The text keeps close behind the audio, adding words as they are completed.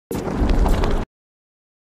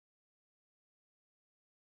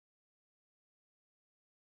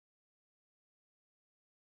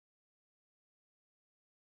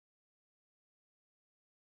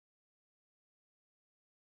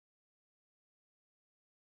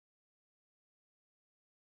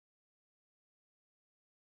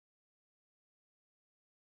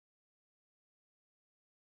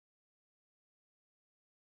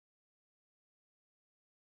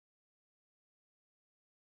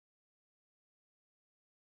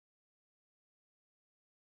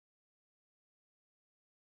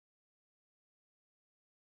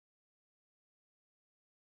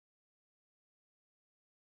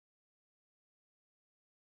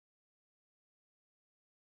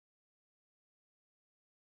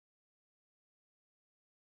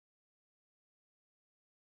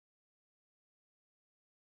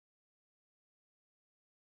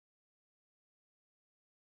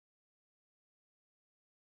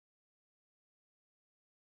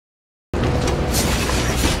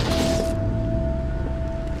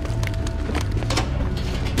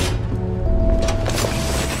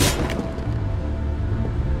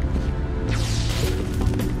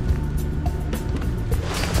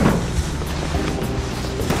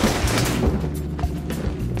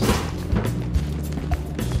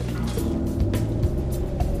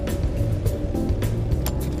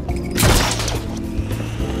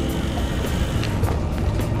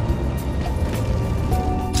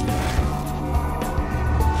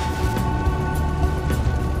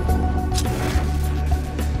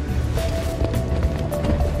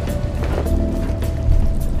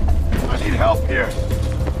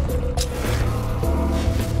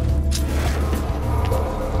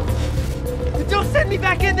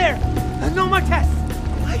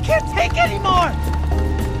take any more!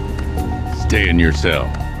 Stay in your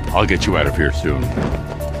cell. I'll get you out of here soon.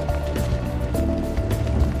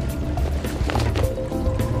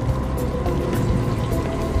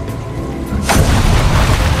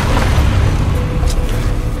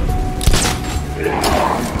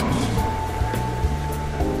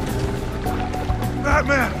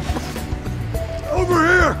 Batman! Over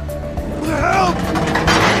here! Help!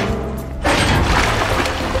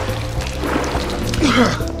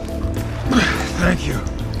 Thank you.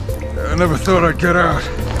 I never thought I'd get out.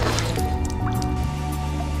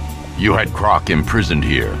 You had Croc imprisoned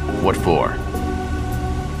here. What for?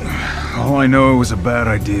 All I know, it was a bad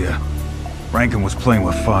idea. Ranken was playing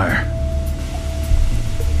with fire.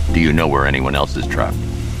 Do you know where anyone else is trapped?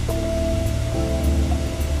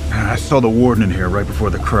 I saw the warden in here right before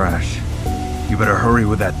the crash. You better hurry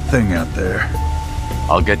with that thing out there.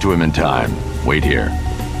 I'll get to him in time. Wait here.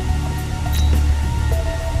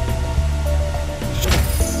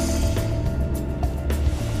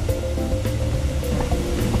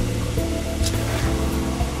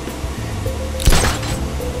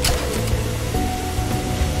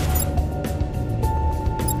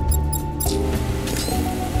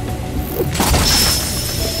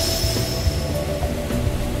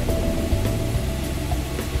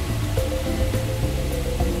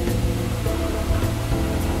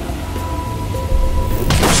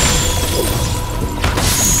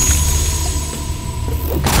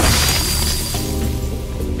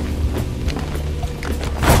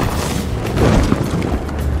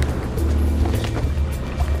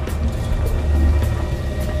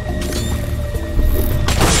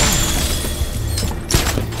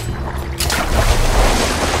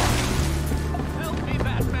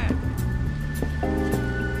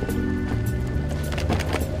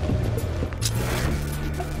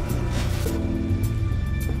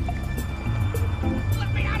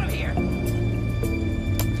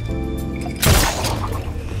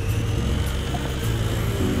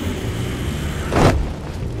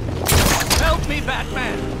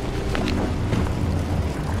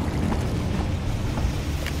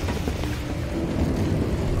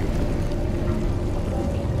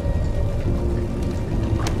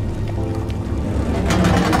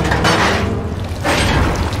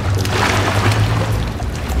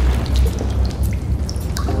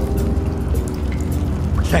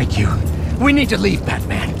 Thank you. We need to leave,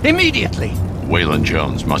 Batman. Immediately! Waylon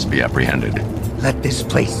Jones must be apprehended. Let this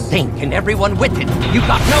place sink and everyone with it. You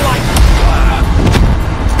got no idea.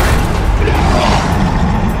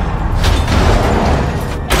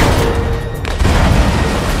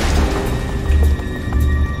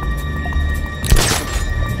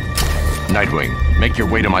 Nightwing, make your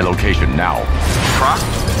way to my location now. Croc?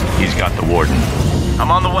 He's got the warden. I'm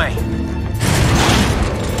on the way.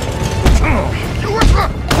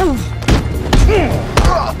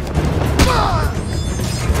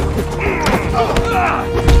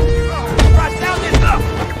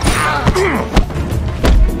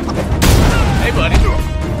 Hey, buddy.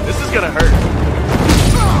 This is gonna hurt.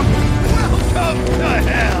 Welcome to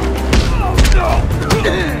hell!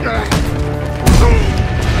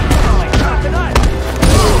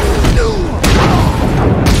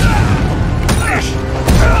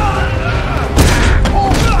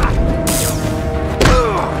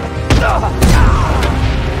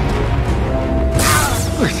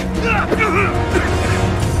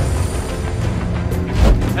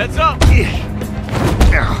 Heads up!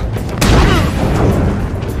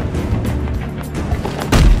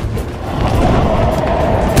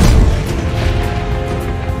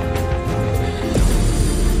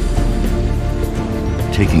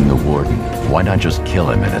 Taking the warden. Why not just kill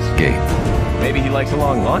him and escape? Maybe he likes a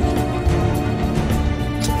long lunch?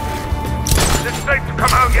 Is it safe to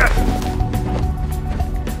come out yet?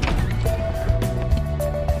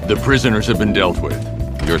 The prisoners have been dealt with.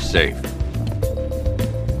 You're safe.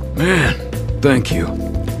 Man, thank you.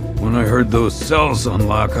 When I heard those cells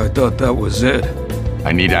unlock, I thought that was it.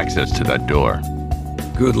 I need access to that door.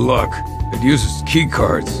 Good luck. It uses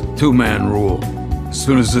keycards, two-man rule. As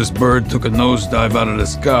soon as this bird took a nosedive out of the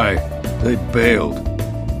sky, they bailed.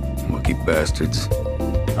 Lucky bastards.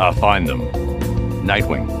 I'll find them.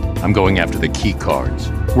 Nightwing, I'm going after the key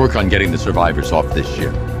cards. Work on getting the survivors off this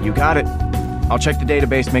ship. You got it. I'll check the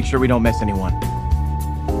database, make sure we don't miss anyone.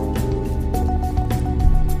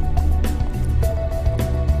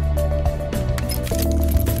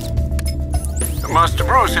 Master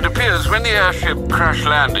Bruce, it appears when the airship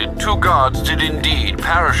crash-landed, 2 guards did indeed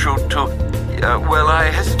parachute to, well, I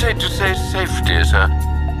hesitate to say safety, sir.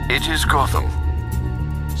 It is Gotham.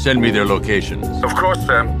 Send me their locations. Of course,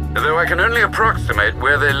 sir. Though I can only approximate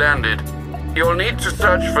where they landed. You'll need to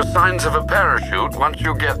search for signs of a parachute once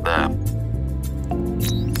you get there.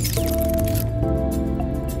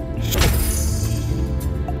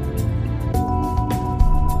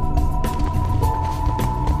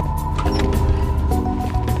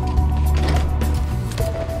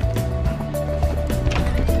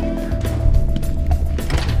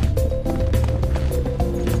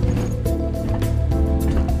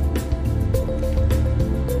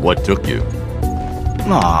 What took you?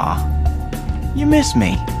 Aw, you miss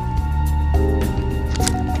me.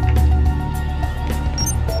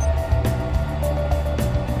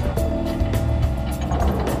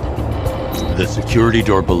 The security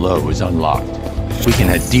door below is unlocked. We can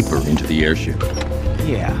head deeper into the airship.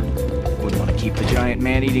 Yeah, wouldn't want to keep the giant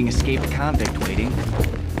man-eating escaped convict waiting.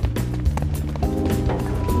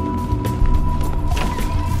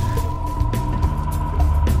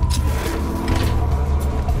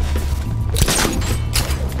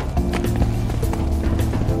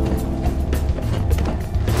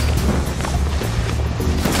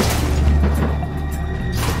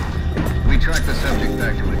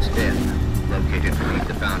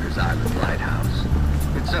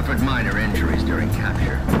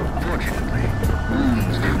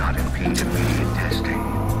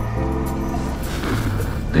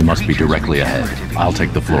 They must be directly ahead. I'll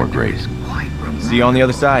take the floor grade. See you on the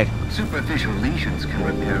other side. Superficial lesions can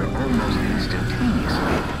repair almost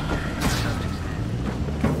instantaneously.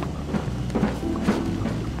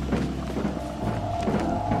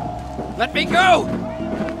 Let me go!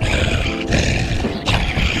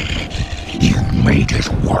 You made it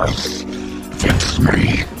worse. Fix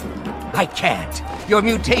me. I can't. Your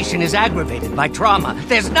mutation is aggravated by trauma.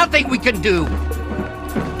 There's nothing we can do.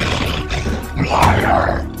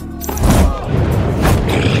 Liar.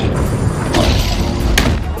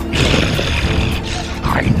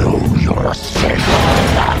 I know you're sick.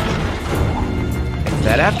 It's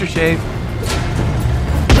that aftershave.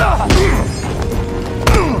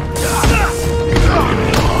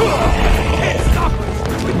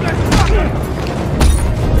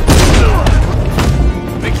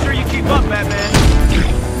 Make sure you keep up, Batman.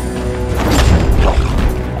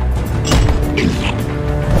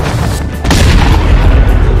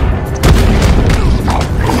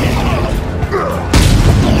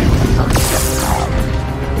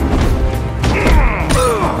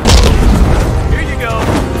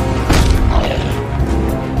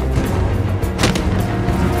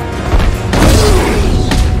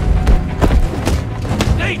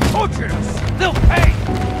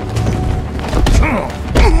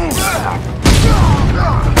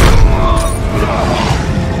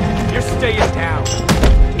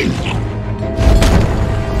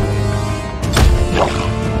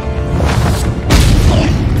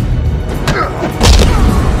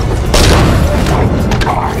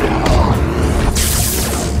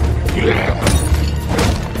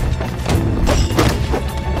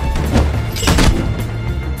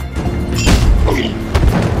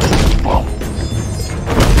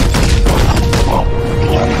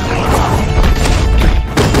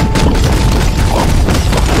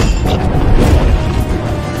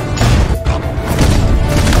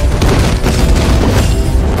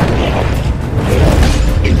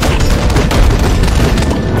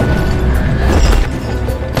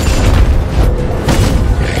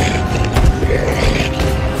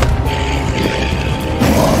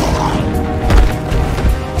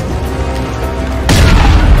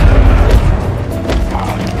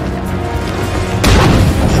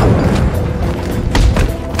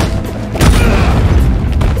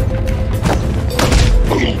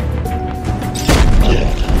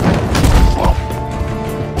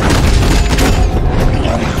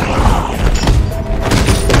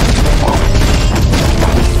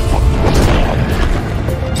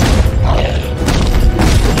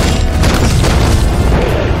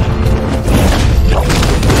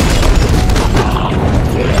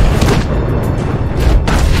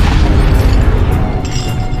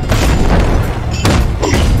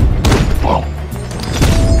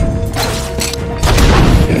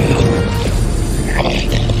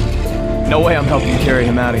 No way I'm helping you carry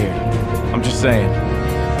him out of here. I'm just saying.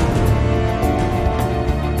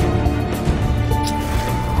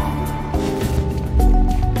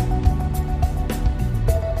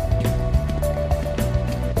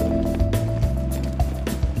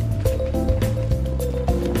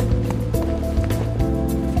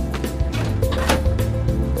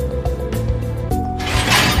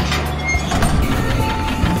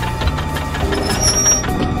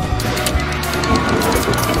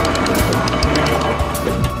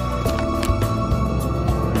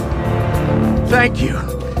 Thank you.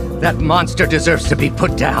 That monster deserves to be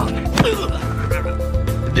put down.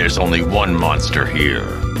 There's only one monster here.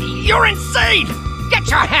 You're insane! Get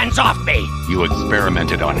your hands off me! You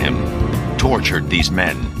experimented on him. Tortured these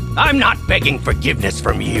men. I'm not begging forgiveness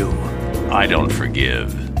from you. I don't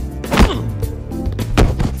forgive.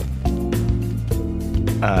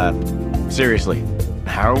 Seriously,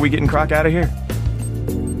 how are we getting Croc out of here?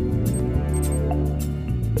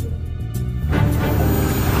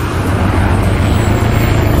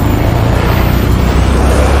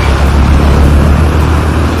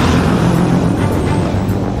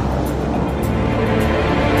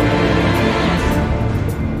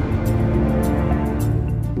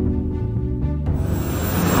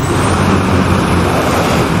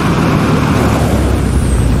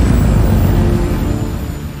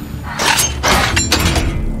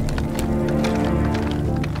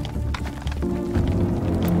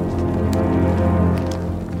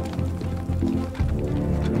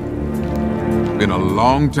 Been a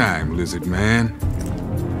long time, Lizard Man.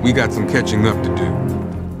 We got some catching up to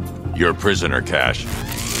do. You're a prisoner, Cash.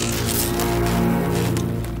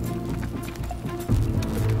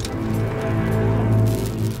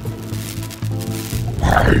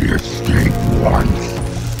 I escape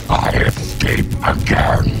once. I escape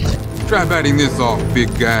again. Try batting this off, big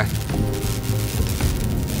guy.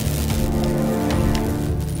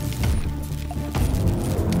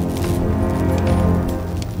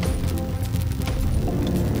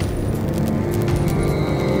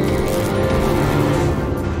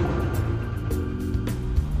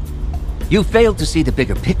 You failed to see the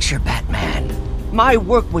bigger picture, Batman. My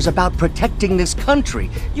work was about protecting this country.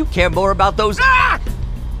 You care more about those— Ah!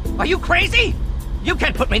 Are you crazy? You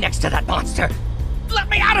can't put me next to that monster. Let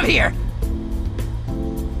me out of here!